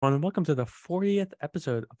And welcome to the 40th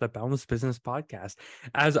episode of the Boundless Business Podcast.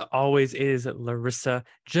 As always, it is Larissa,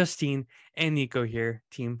 Justine, and Nico here.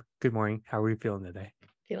 Team, good morning. How are you feeling today?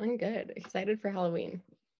 Feeling good. Excited for Halloween.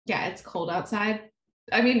 Yeah, it's cold outside.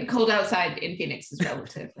 I mean, cold outside in Phoenix is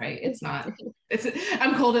relative, right? It's not,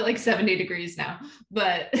 I'm cold at like 70 degrees now,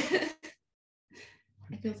 but it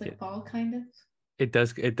feels like fall kind of. It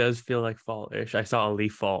does feel like fall-ish. I saw a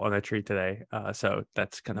leaf fall on a tree today. So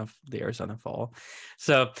that's kind of the Arizona fall.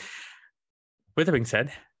 So with that being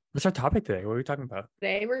said, what's our topic today? What are we talking about?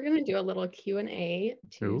 Today we're going to do a little Q&A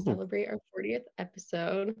to Ooh. celebrate our 40th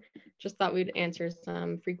episode. Just thought we'd answer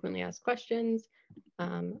some frequently asked questions.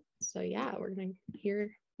 So yeah, we're going to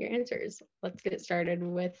hear your answers. Let's get started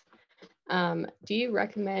with, do you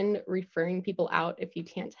recommend referring people out if you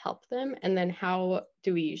can't help them? And then how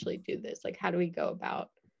do we usually do this? Like, how do we go about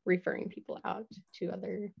referring people out to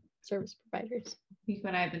other service providers? Nico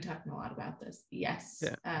and I have been talking a lot about this. Yes.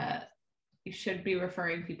 Yeah. You should be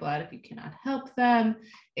referring people out if you cannot help them.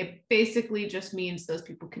 It basically just means those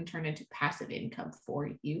people can turn into passive income for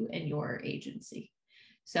you and your agency.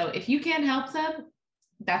 So if you can't help them,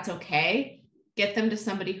 that's okay. Get them to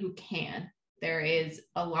somebody who can. There is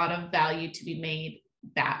a lot of value to be made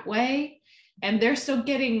that way. And they're still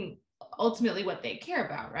getting ultimately what they care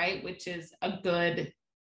about, right? Which is a good,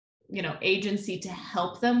 agency to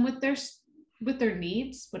help them with their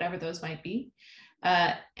needs, whatever those might be.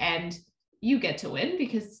 And you get to win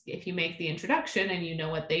because if you make the introduction and you know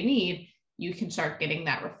what they need, you can start getting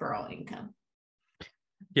that referral income.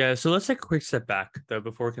 Yeah, so let's take a quick step back, though,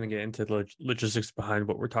 before we're going to get into the logistics behind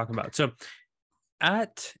what we're talking about. So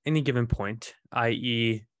at any given point,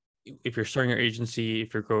 i.e., if you're starting your agency,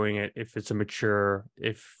 if you're growing it, if it's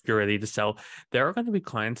if you're ready to sell, there are going to be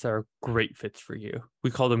clients that are great fits for you.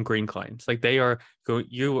 We call them green clients. Like they are going,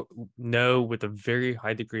 you know, with a very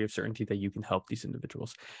high degree of certainty that you can help these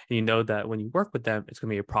individuals. And you know that when you work with them, it's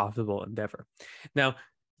going to be a profitable endeavor. Now,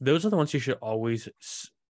 those are the ones you should always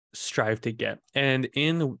strive to get. And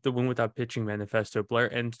in the Win Without Pitching manifesto,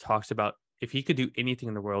 Blair Enns talks about if he could do anything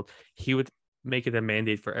in the world, he would make it a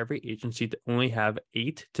mandate for every agency to only have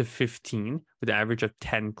 8 to 15 with an average of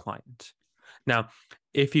 10 clients. Now,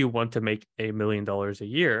 if you want to make $1 million a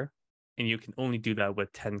year and you can only do that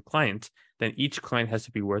with 10 clients, then each client has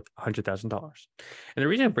to be worth $100,000. And the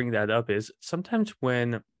reason I bring that up is sometimes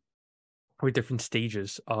when we're different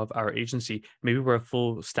stages of our agency, maybe we're a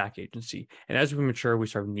full stack agency. And as we mature, we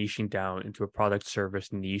start niching down into a product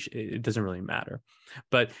service niche. It doesn't really matter.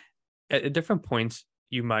 But at different points,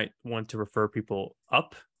 you might want to refer people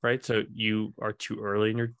up, right? So you are too early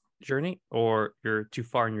in your journey or you're too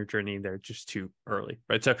far in your journey and they're just too early,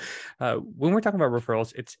 right? So when we're talking about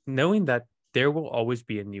referrals, it's knowing that there will always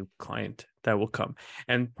be a new client that will come.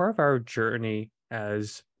 And part of our journey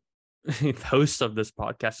as hosts of this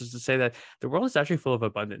podcast is to say that the world is actually full of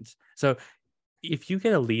abundance. So if you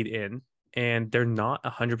get a lead in and they're not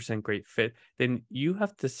 100% great fit, then you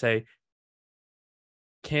have to say,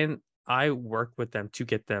 can I work with them to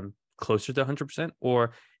get them closer to 100%?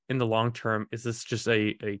 Or in the long term, is this just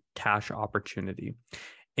a cash opportunity?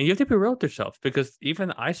 And you have to be real with yourself because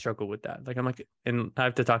even I struggle with that. Like, I'm like, and I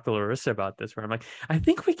have to talk to Larissa about this where I'm like, I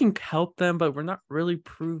think we can help them, but we're not really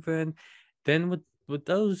proven. Then with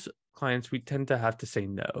those clients, we tend to have to say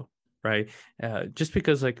no, right? Just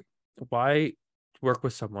because like, why work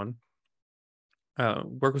with someone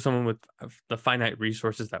with the finite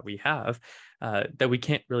resources that we have that we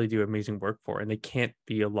can't really do amazing work for, and they can't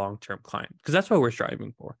be a long-term client because that's what we're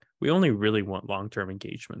striving for. We only really want long-term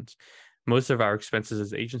engagements. Most of our expenses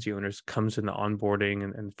as agency owners comes in the onboarding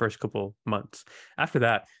and the first couple months. After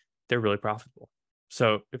that, they're really profitable.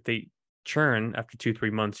 So if they churn after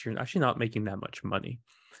 2-3 months, you're actually not making that much money.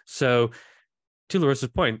 So to Larissa's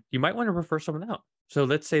point, you might want to refer someone out. So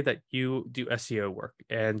let's say that you do SEO work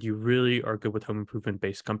and you really are good with home improvement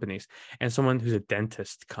based companies and someone who's a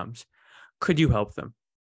dentist comes. Could you help them?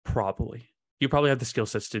 Probably. You probably have the skill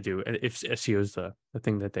sets to do it if SEO is the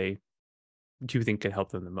thing that they do think can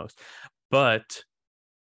help them the most. But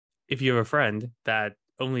if you have a friend that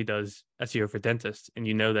only does SEO for dentists and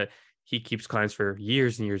you know that he keeps clients for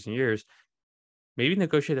years and years and years, maybe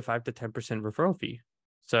negotiate a 5 to 10% referral fee.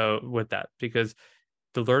 So with that, because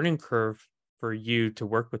the learning curve for you to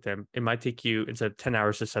work with them, it might take you instead of 10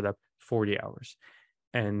 hours to set up 40 hours.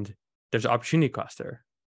 And there's opportunity cost there.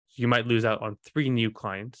 You might lose out on 3 new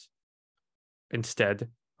clients instead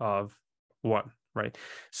of 1, right?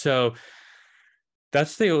 So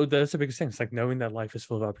that's the biggest thing. It's like knowing that life is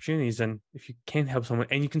full of opportunities. And if you can help someone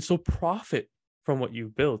and you can still profit from what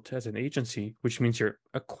you've built as an agency, which means you're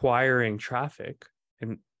acquiring traffic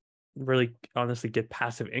and really honestly get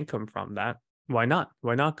passive income from that, Why not?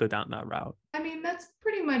 Why not go down that route? I mean, that's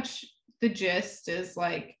pretty much the gist, is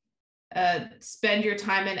like spend your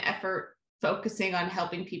time and effort focusing on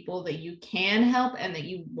helping people that you can help and that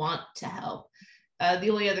you want to help. The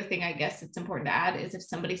only other thing I guess it's important to add is if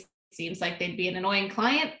somebody seems like they'd be an annoying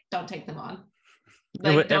client, don't take them on.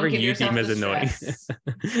 Like, Whatever don't give you deem yourself as the annoying.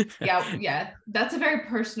 stress. Yeah, that's a very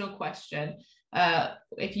personal question.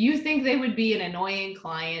 If you think they would be an annoying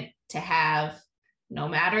client to have, no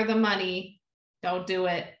matter the money, don't do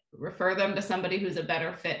it. Refer them to somebody who's a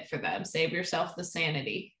better fit for them. Save yourself the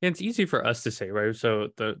sanity. Yeah, it's easy for us to say, right? So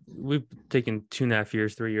we've taken 2.5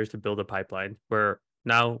 years, 3 years to build a pipeline where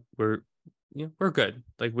now we're good.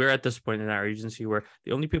 Like, we're at this point in our agency where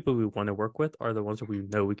the only people we want to work with are the ones that we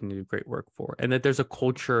know we can do great work for. And that there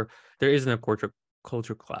isn't a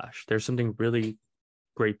culture clash. There's something really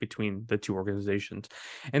great between the two organizations.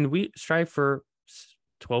 And we strive for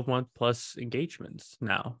 12-month plus engagements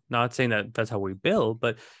now. Not saying that that's how we bill,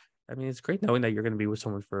 but I mean, it's great knowing that you're going to be with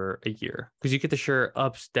someone for a year, because you get to share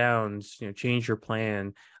ups, downs, change your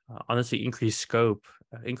plan, honestly, increase scope,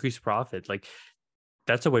 increase profit. Like,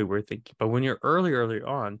 that's the way we're thinking. But when you're early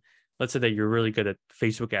on, let's say that you're really good at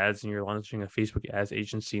Facebook ads and you're launching a Facebook ads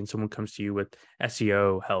agency and someone comes to you with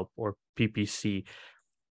SEO help or PPC,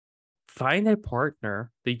 find a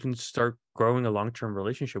partner that you can start growing a long-term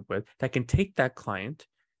relationship with that can take that client.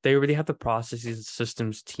 They already have the processes,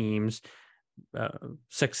 systems, teams,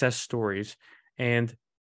 success stories, and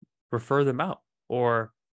refer them out.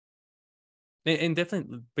 Or and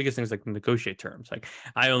definitely biggest things like negotiate terms. Like,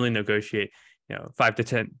 I only negotiate 5 to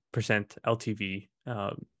 10% LTV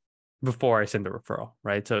before I send the referral,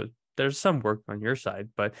 right? So there's some work on your side,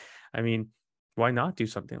 but I mean, why not do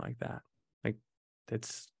something like that? Like,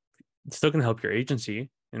 it's still going to help your agency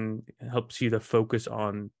and helps you to focus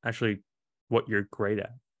on actually what you're great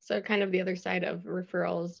at. So kind of the other side of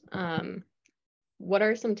referrals, what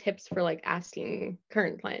are some tips for like asking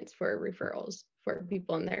current clients for referrals for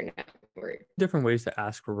people in their network? Different ways to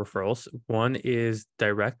ask for referrals. One is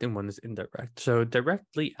direct and one is indirect. So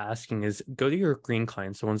directly asking is go to your green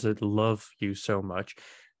clients, the ones that love you so much,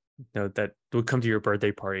 that would come to your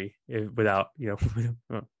birthday party without,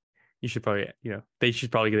 well, you should probably, they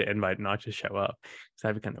should probably get an invite, not just show up, because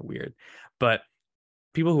that'd be kind of weird. But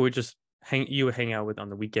people who would just hang out with on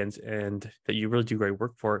the weekends and that you really do great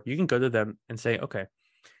work for, you can go to them and say, okay,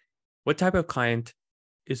 what type of client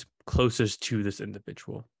is closest to this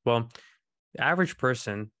individual? Well, the average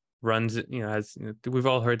person runs, we've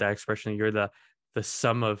all heard that expression, you're the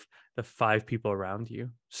sum of the 5 people around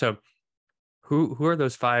you. So who are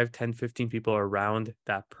those 5, 10, 15 people around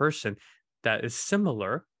that person that is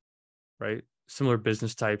similar, right? Similar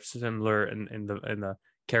business types, similar in the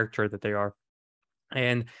character that they are.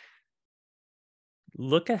 And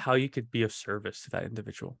look at how you could be of service to that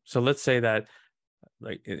individual. So let's say that,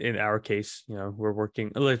 like in our case, we're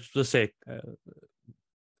working, let's say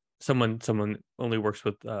someone only works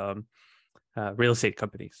with real estate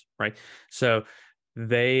companies, right? So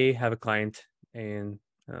they have a client in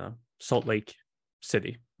Salt Lake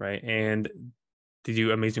City, right? And they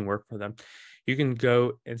do amazing work for them. You can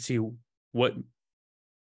go and see what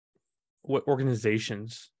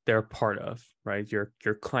organizations they're a part of, right? Your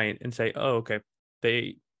client, and say, oh, okay,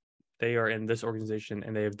 they are in this organization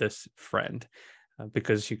and they have this friend,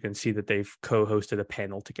 because you can see that they've co-hosted a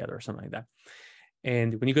panel together or something like that.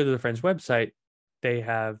 And when you go to the friend's website, they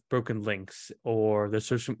have broken links, or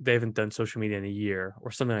they haven't done social media in a year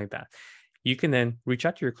or something like that. You can then reach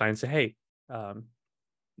out to your client and say, hey,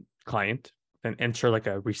 client, and enter like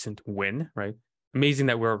a recent win, right? Amazing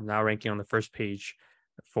that we're now ranking on the first page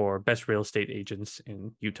for best real estate agents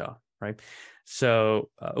in Utah, right?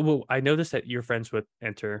 So, I noticed that you're friends with,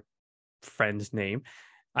 enter friend's name.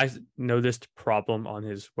 I noticed problem on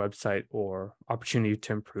his website or opportunity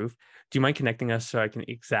to improve. Do you mind connecting us so I can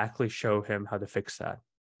exactly show him how to fix that?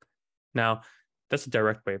 Now, that's a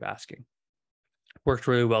direct way of asking. Worked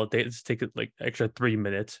really well. It's taken like extra 3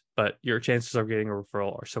 minutes, but your chances of getting a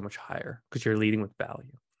referral are so much higher because you're leading with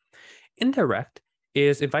value. Indirect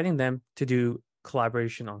is inviting them to do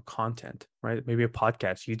collaboration on content, right? Maybe a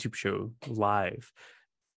podcast, YouTube show, live,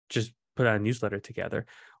 just put out a newsletter together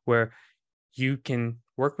where you can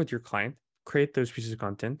work with your client, create those pieces of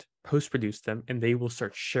content, post-produce them, and they will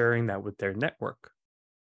start sharing that with their network.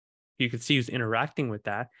 You can see who's interacting with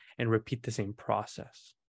that and repeat the same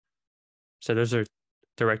process. So those are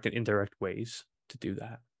direct and indirect ways to do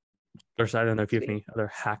that. Or I don't know if you have any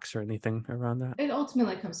other hacks or anything around that. It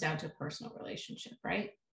ultimately comes down to a personal relationship, right?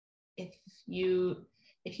 If you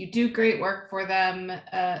do great work for them,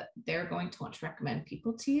 they're going to want to recommend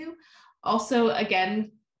people to you. Also,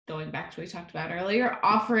 again, going back to what we talked about earlier,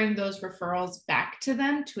 offering those referrals back to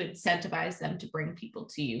them to incentivize them to bring people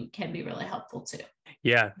to you can be really helpful too.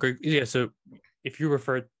 Yeah, great. Yeah, so if you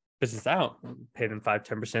refer business out, pay them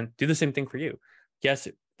 5-10%, do the same thing for you. Yes,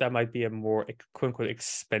 that might be a more quote unquote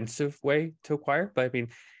expensive way to acquire, but I mean,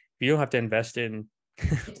 you don't have to invest in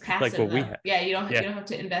It's passive, like what we though. have. Yeah, you don't have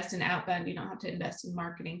to invest in outbound. You don't have to invest in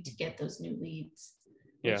marketing to get those new leads,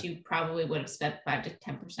 which you probably would have spent 5 to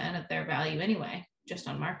 10% of their value anyway, just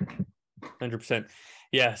on marketing. 100%.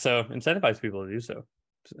 Yeah, so incentivize people to do so.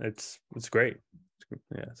 It's great.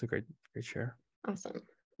 Yeah, it's a great share. Awesome.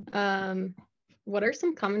 What are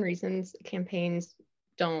some common reasons campaigns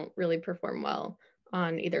don't really perform well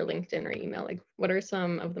on either LinkedIn or email? Like, what are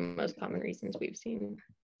some of the most common reasons we've seen?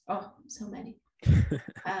 Oh, so many.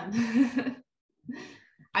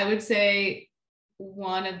 I would say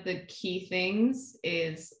one of the key things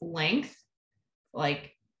is length,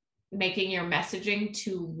 like making your messaging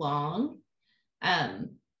too long.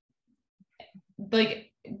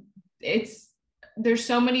 Like there's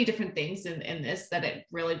so many different things in this that it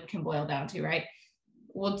really can boil down to, right?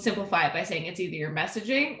 We'll simplify it by saying it's either your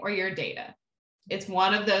messaging or your data. It's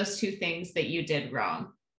one of those two things that you did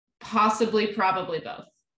wrong, probably both.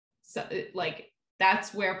 So like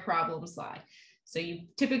that's where problems lie. So you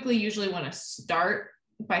typically usually want to start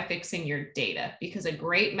by fixing your data, because a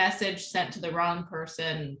great message sent to the wrong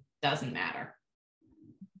person doesn't matter.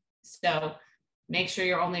 So make sure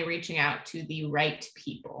you're only reaching out to the right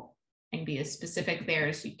people and be as specific there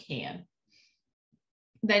as you can.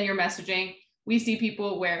 Then your messaging, we see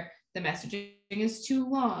people where the messaging is too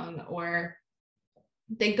long, or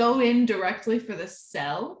they go in directly for the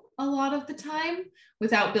sell a lot of the time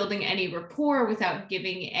without building any rapport, without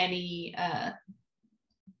giving any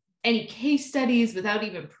case studies, without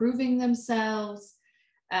even proving themselves.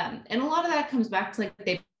 And a lot of that comes back to like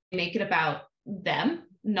they make it about them,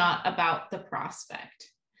 not about the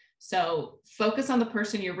prospect. So focus on the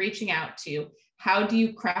person you're reaching out to. How do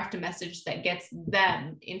you craft a message that gets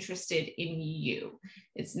them interested in you?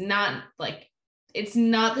 It's not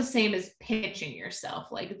the same as pitching yourself.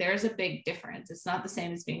 Like there's a big difference. It's not the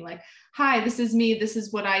same as being like, hi, this is me. This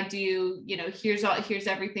is what I do. You know, here's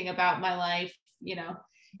everything about my life. You know,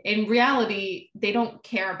 in reality, they don't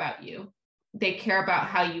care about you. They care about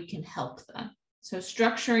how you can help them. So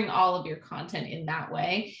structuring all of your content in that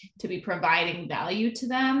way to be providing value to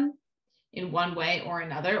them in one way or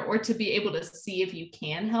another, or to be able to see if you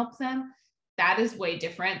can help them, that is way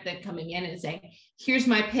different than coming in and saying, here's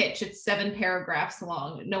my pitch, it's 7 paragraphs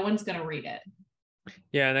long. No one's going to read it.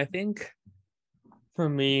 Yeah, and I think for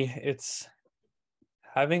me, it's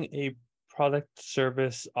having a product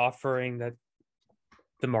service offering that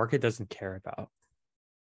the market doesn't care about.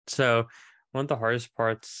 So one of the hardest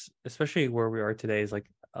parts, especially where we are today, is like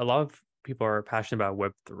a lot of people are passionate about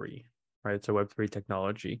Web3, right? So Web3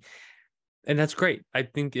 technology. And that's great. I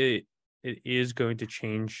think it is going to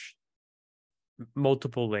change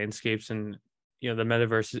multiple landscapes, and the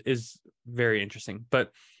metaverse is very interesting. But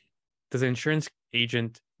does an insurance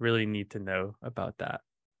agent really need to know about that?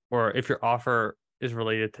 Or if your offer is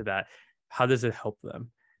related to that, how does it help them?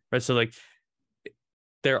 Right. So like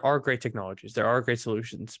there are great technologies, there are great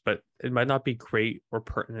solutions, but it might not be great or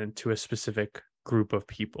pertinent to a specific group of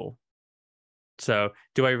people. So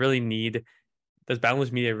does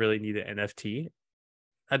Boundless Media really need an NFT?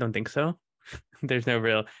 I don't think so. There's no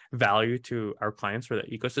real value to our clients or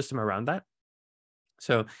the ecosystem around that.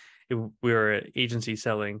 So if we were an agency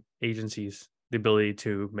selling agencies the ability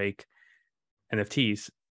to make NFTs,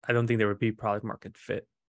 I don't think there would be product market fit.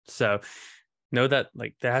 So know that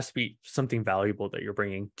like there has to be something valuable that you're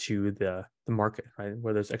bringing to the market, right?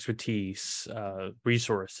 Whether it's expertise,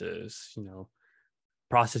 resources,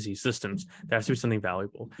 processes, systems, there has to be something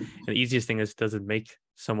valuable. And the easiest thing is, does it make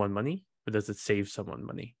someone money or does it save someone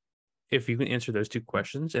money? If you can answer those two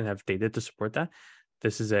questions and have data to support that,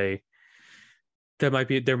 there might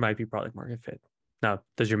be product market fit. Now,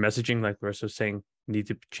 does your messaging, like Larissa was saying, need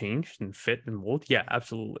to change and fit and mold? Yeah,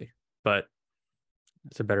 absolutely. But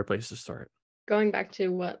it's a better place to start. Going back to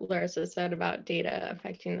what Larissa said about data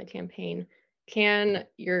affecting the campaign, can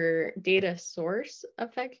your data source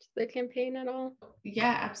affect the campaign at all?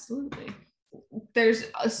 Yeah, absolutely. There's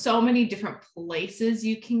so many different places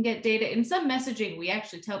you can get data. In some messaging, we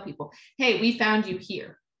actually tell people, hey, we found you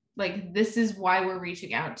here. Like, this is why we're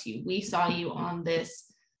reaching out to you. We saw you on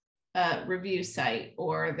this review site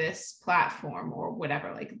or this platform or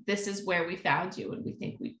whatever. Like, this is where we found you and we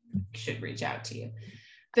think we should reach out to you.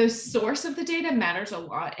 The source of the data matters a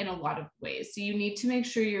lot in a lot of ways. So you need to make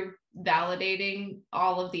sure you're validating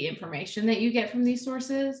all of the information that you get from these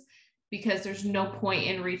sources, because there's no point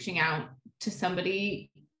in reaching out to somebody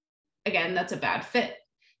again, that's a bad fit.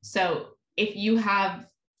 So if you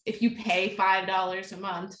pay $5 a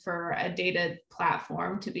month for a data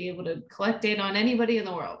platform to be able to collect data on anybody in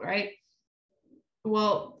the world, right?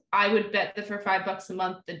 Well, I would bet that for $5 a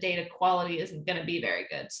month, the data quality isn't going to be very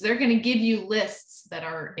good. So they're going to give you lists that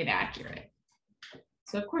are inaccurate.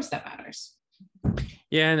 So of course that matters.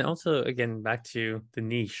 Yeah, and also again back to the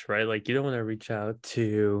niche, right? Like you don't want to reach out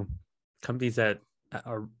to companies that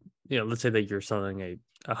are, let's say that you're selling a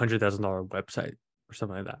 $100,000 website or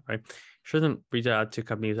something like that, right? You shouldn't reach out to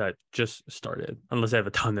companies that just started unless they have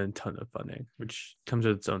a ton of funding, which comes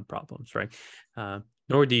with its own problems, right?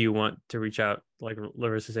 Nor do you want to reach out, like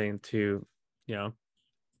Larissa is saying, to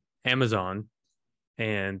Amazon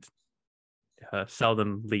and sell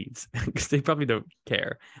them leads because they probably don't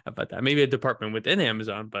care about that. Maybe a department within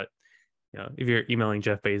Amazon, but if you're emailing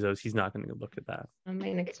Jeff Bezos, he's not going to look at that.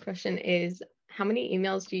 My next question is, how many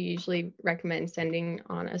emails do you usually recommend sending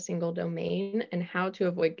on a single domain, and how to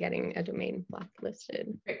avoid getting a domain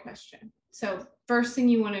blacklisted? Great question. So first thing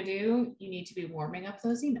you want to do, you need to be warming up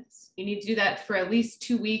those emails. You need to do that for at least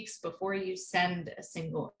 2 weeks before you send a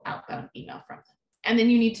single outbound email from them. And then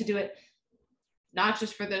you need to do it not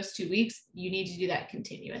just for those 2 weeks, you need to do that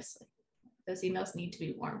continuously. Those emails need to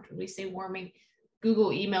be warmed. When we say warming,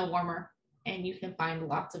 Google email warmer, and you can find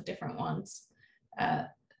lots of different ones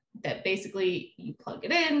that basically you plug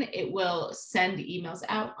it in, it will send emails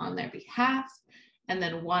out on their behalf. And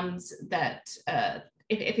then ones that,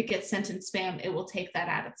 if it gets sent in spam, it will take that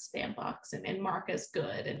out of the spam box and mark as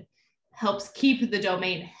good and helps keep the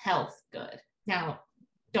domain health good. Now,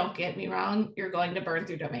 don't get me wrong, you're going to burn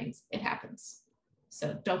through domains. It happens.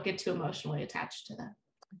 So don't get too emotionally attached to them.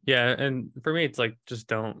 Yeah, and for me, it's like just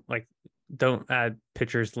don't add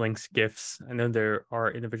pictures, links, GIFs. I know there are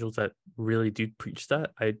individuals that really do preach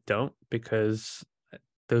that. I don't, because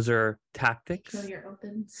those are tactics. Kill your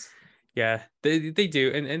opens. Yeah, they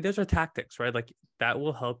do, and those are tactics, right? Like that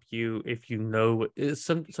will help you if you know.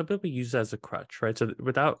 Some people use it as a crutch, right? So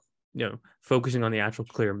without focusing on the actual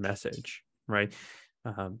clear message, right?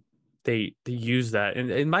 They use that, and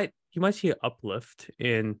you might see an uplift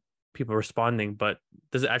in people responding, but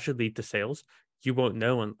does it actually lead to sales? You won't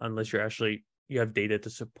know unless you have data to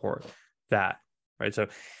support that, right? So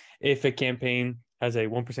if a campaign has a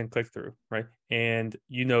 1% click through, right, and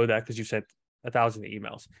you know that because you sent 1,000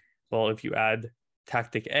 emails, well, if you add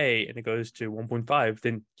tactic A and it goes to 1.5,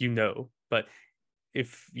 then But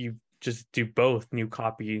if you just do both new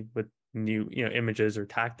copy with new images or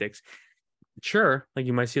tactics, sure, like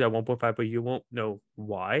you might see that 1.5, but you won't know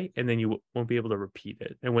why, and then you won't be able to repeat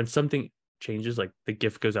it. And when something changes, like the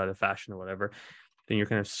GIF goes out of fashion or whatever, then you're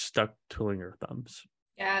kind of stuck twiddling your thumbs.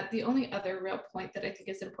 Yeah, the only other real point that I think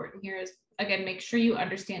is important here is, again, make sure you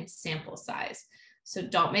understand sample size. So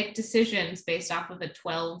don't make decisions based off of a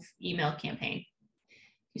 12 email campaign.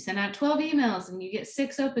 You send out 12 emails and you get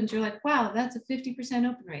 6 opens, you're like, wow, that's a 50%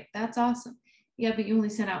 open rate. That's awesome. Yeah, but you only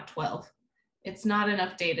sent out 12. It's not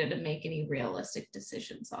enough data to make any realistic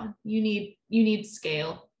decisions on. You need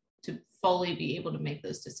scale to fully be able to make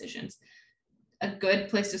those decisions. A good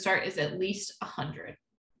place to start is at least 100.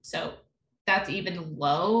 So that's even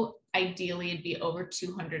low. Ideally, it'd be over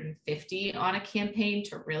 250 on a campaign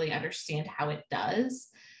to really understand how it does.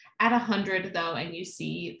 At 100 though, and you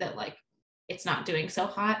see that like it's not doing so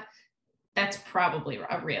hot, that's probably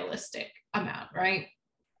a realistic amount, right?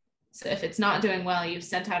 So if it's not doing well, you've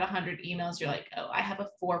sent out 100 emails, you're like, oh, I have a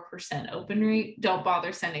 4% open rate. Don't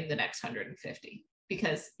bother sending the next 150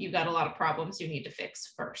 because you've got a lot of problems you need to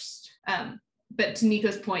fix first. But to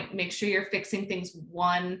Nico's point, make sure you're fixing things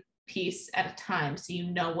one piece at a time so you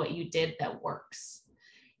know what you did that works.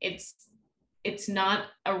 It's not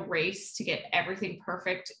a race to get everything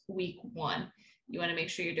perfect week one. You want to make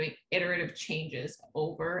sure you're doing iterative changes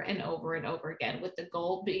over and over and over again, with the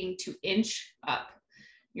goal being to inch up.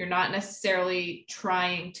 You're not necessarily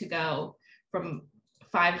trying to go from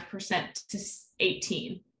 5% to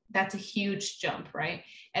 18. That's a huge jump, right?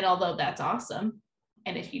 And although that's awesome,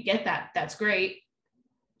 and if you get that, that's great,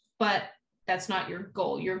 but that's not your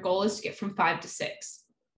goal. Your goal is to get from 5 to 6.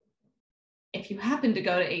 If you happen to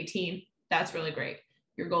go to 18, that's really great.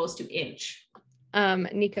 Your goal is to inch.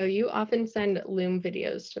 Nico, you often send Loom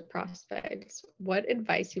videos to prospects. What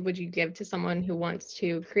advice would you give to someone who wants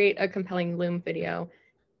to create a compelling Loom video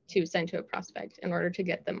to send to a prospect in order to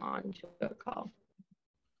get them on to a call?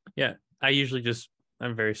 Yeah,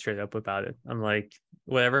 I'm very straight up about it. I'm like,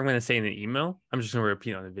 whatever I'm going to say in an email, I'm just going to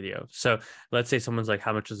repeat on the video. So let's say someone's like,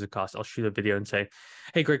 how much does it cost? I'll shoot a video and say,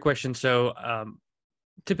 hey, great question. So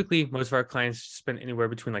typically most of our clients spend anywhere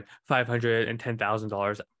between like $500 and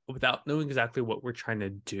 $10,000 without knowing exactly what we're trying to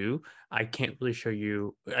do, I can't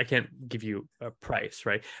give you a price,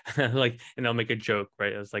 right? Like, and I'll make a joke,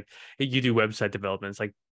 right? It's like, hey, you do website development. It's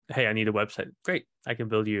like, hey, I need a website. Great. I can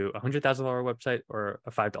build you $100,000 website or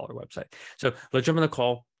a $5 website. So let's jump on the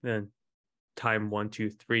call and time 1, 2,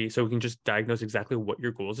 3. So we can just diagnose exactly what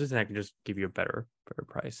your goals is, and I can just give you a better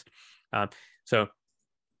price. So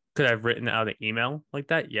could I have written out an email like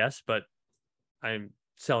that? Yes, but I'm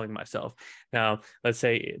selling myself. Now, let's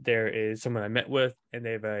say there is someone I met with and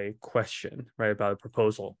they have a question, right, about a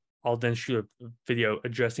proposal. I'll then shoot a video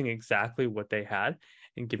addressing exactly what they had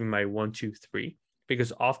and giving my 1, 2, 3,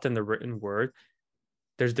 because often the written word,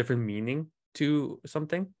 there's different meaning to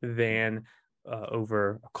something than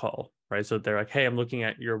over a call, right? So they're like, hey, I'm looking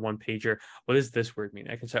at your one pager. What does this word mean?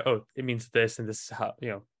 I can say, oh, it means this, and this is how,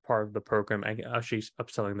 part of the program. I can actually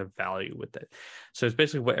upselling the value with it. So it's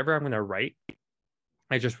basically whatever I'm going to write,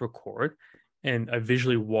 I just record and I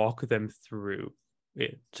visually walk them through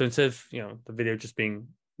it. So instead of, the video just being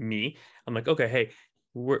me, I'm like, okay, hey,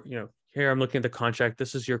 here I'm looking at the contract.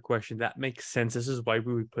 This is your question. That makes sense. This is why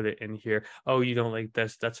we would put it in here. Oh, you don't like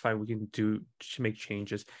this. That's fine. We can make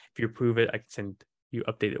changes. If you approve it, I can send you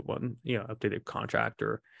updated contract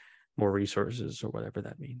or more resources or whatever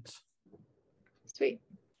that means. Sweet.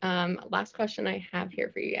 Last question I have here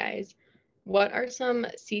for you guys. What are some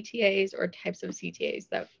CTAs or types of CTAs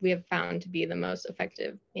that we have found to be the most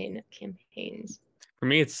effective in campaigns? For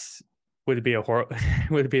me, would it be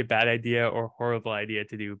a bad idea or horrible idea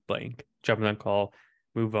to do blank? Jump on call,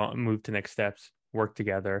 move to next steps, work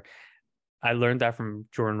together. I learned that from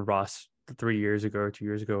Jordan Ross 3 years ago or 2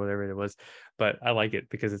 years ago, whatever it was. But I like it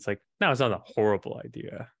because it's like, no, it's not a horrible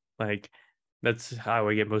idea. Like, that's how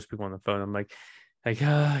I get most people on the phone. I'm like,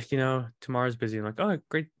 tomorrow's busy. I'm like, oh,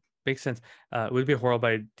 great. Makes sense. Would it be a horrible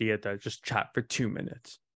idea to just chat for 2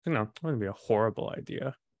 minutes? No, it wouldn't be a horrible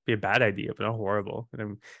idea. Be a bad idea, but not horrible. And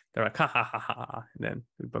then they're like, ha ha ha ha, and then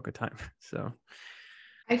we book a time. So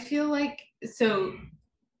I feel like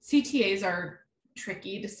CTAs are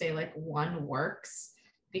tricky to say like one works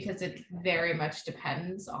because it very much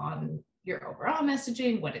depends on your overall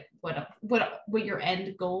messaging, what your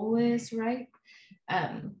end goal is, right?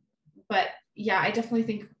 But yeah, I definitely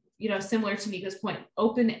think, similar to Nico's point,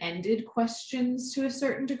 open-ended questions to a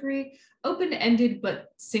certain degree, open-ended but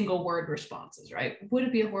single word responses, right? Would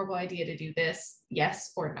it be a horrible idea to do this?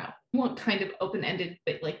 Yes or no? You want kind of open-ended,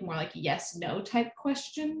 but like more like yes, no type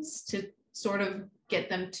questions to sort of get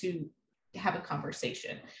them to have a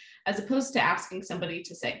conversation, as opposed to asking somebody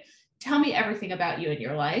to say, tell me everything about you and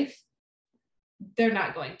your life. They're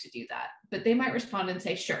not going to do that, but they might respond and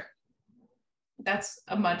say, sure. That's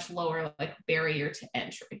a much lower barrier to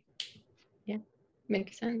entry. Yeah,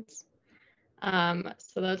 makes sense. So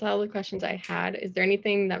those are all the questions I had. Is there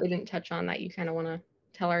anything that we didn't touch on that you kind of want to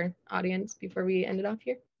tell our audience before we end it off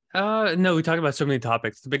here? No, we talked about so many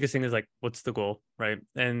topics. The biggest thing is what's the goal, right?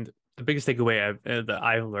 And the biggest takeaway that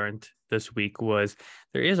I learned this week was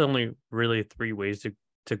there is only really 3 ways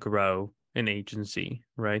to grow an agency,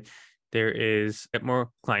 right? There is get more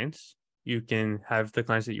clients. You can have the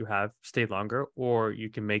clients that you have stay longer, or you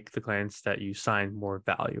can make the clients that you sign more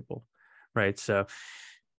valuable, right? So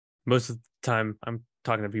most of the time I'm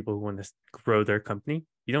talking to people who want to grow their company.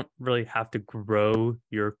 You don't really have to grow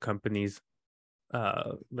your company's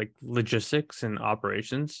logistics and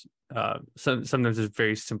operations. Sometimes there's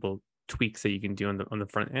very simple tweaks that you can do on the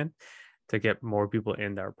front end to get more people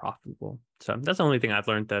in that are profitable. So that's the only thing I've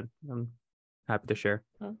learned that I'm happy to share.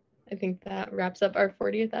 Well, I think that wraps up our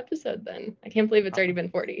 40th episode then. I can't believe it's already been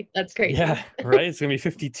 40. That's crazy. Yeah, right. It's going to be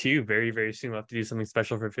 52 very, very soon. We'll have to do something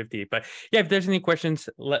special for 50. But yeah, if there's any questions,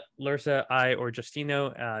 let Larissa, I, or Justine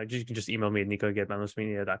know. You can just email me at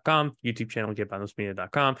nico@boundlessmedia.com, YouTube channel,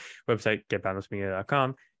 getboundlessmedia.com, website,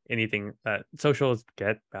 getboundlessmedia.com, anything socials,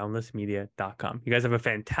 getboundlessmedia.com. You guys have a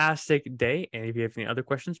fantastic day. And if you have any other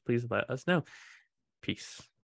questions, please let us know. Peace.